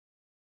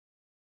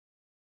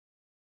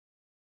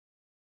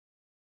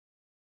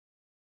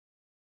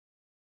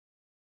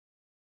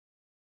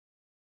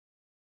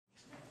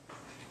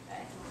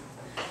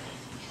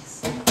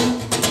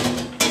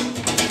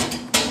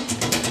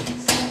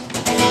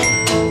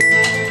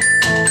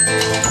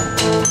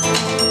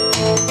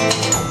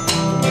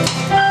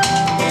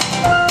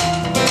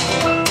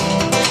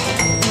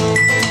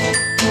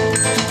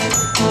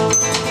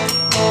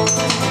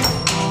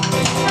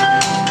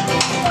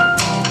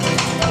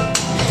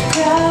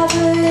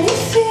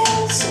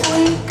feels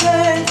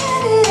weaker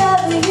than it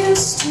ever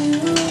used to.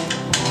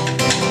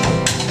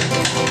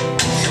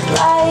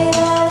 Light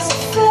as a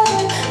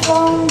feather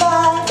blown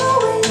by the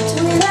wind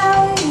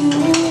without you.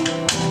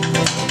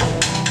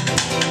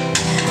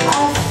 I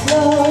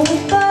float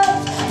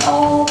above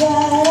all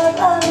that I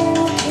love and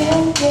I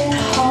can't get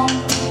home.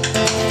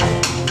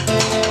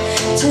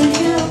 Till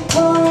you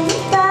pull me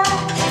back,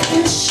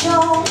 you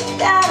show me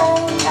that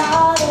I'm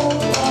not alone.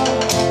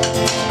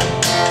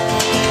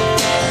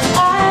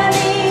 I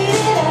need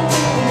it and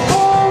you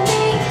hold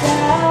me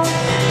down.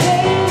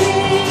 Baby,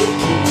 you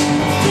keep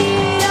my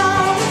feet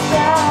on the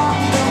ground.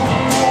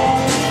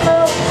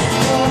 Don't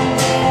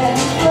let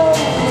me go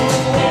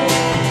away.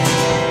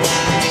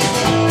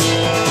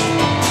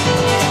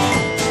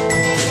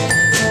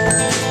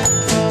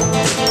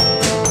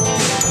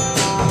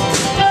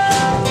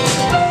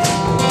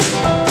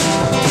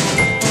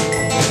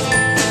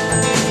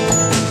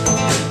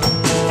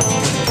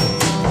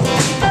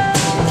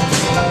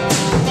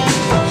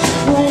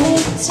 When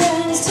it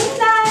turns to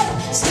night,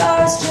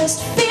 stars just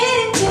fit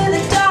into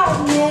the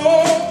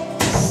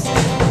darkness.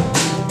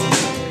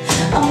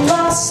 I'm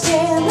lost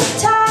in the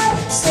tide,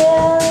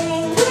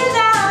 sailing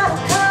without a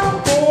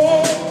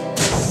compass.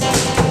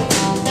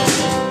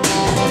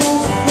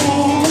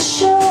 Nothing to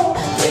show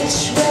which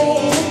way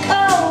to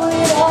go,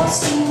 it all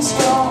seems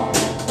wrong.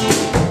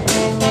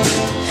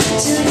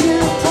 Till you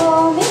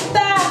pull me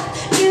back,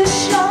 you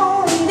show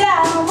me that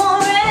I'm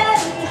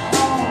already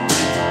home.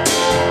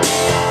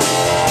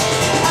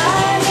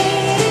 I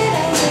need it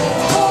and you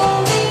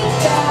hold me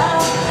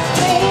down.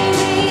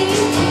 Baby,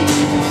 you keep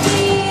my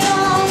feet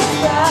on the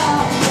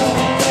ground.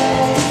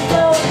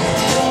 Don't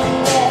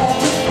let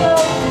me go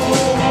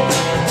away.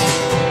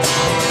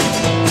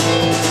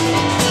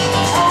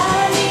 I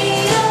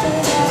need a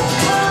little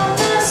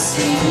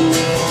conversation.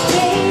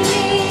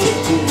 Baby, you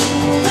do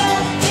the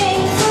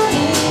thing for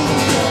me.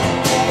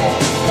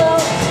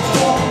 Don't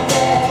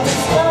let me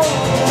go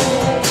away.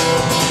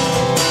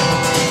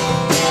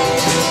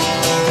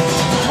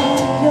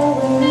 Oh, you're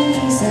the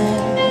reason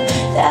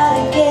that I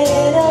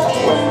get up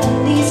when my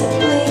knees are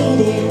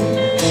bleeding.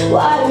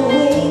 Wide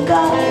awake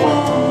up when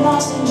I'm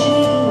lost and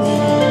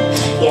dreaming.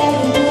 Yeah,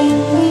 you bring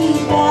me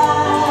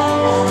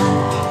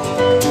back.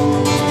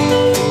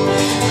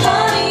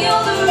 Honey,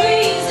 you're the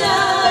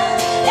reason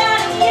that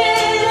I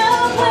get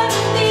up when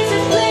my knees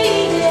are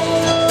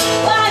bleeding.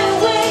 Wide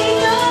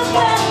awake up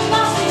when I'm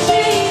lost and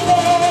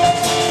dreaming.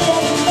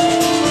 Yeah, you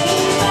bring me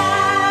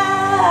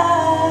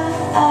back.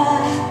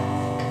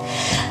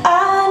 I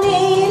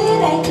need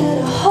it and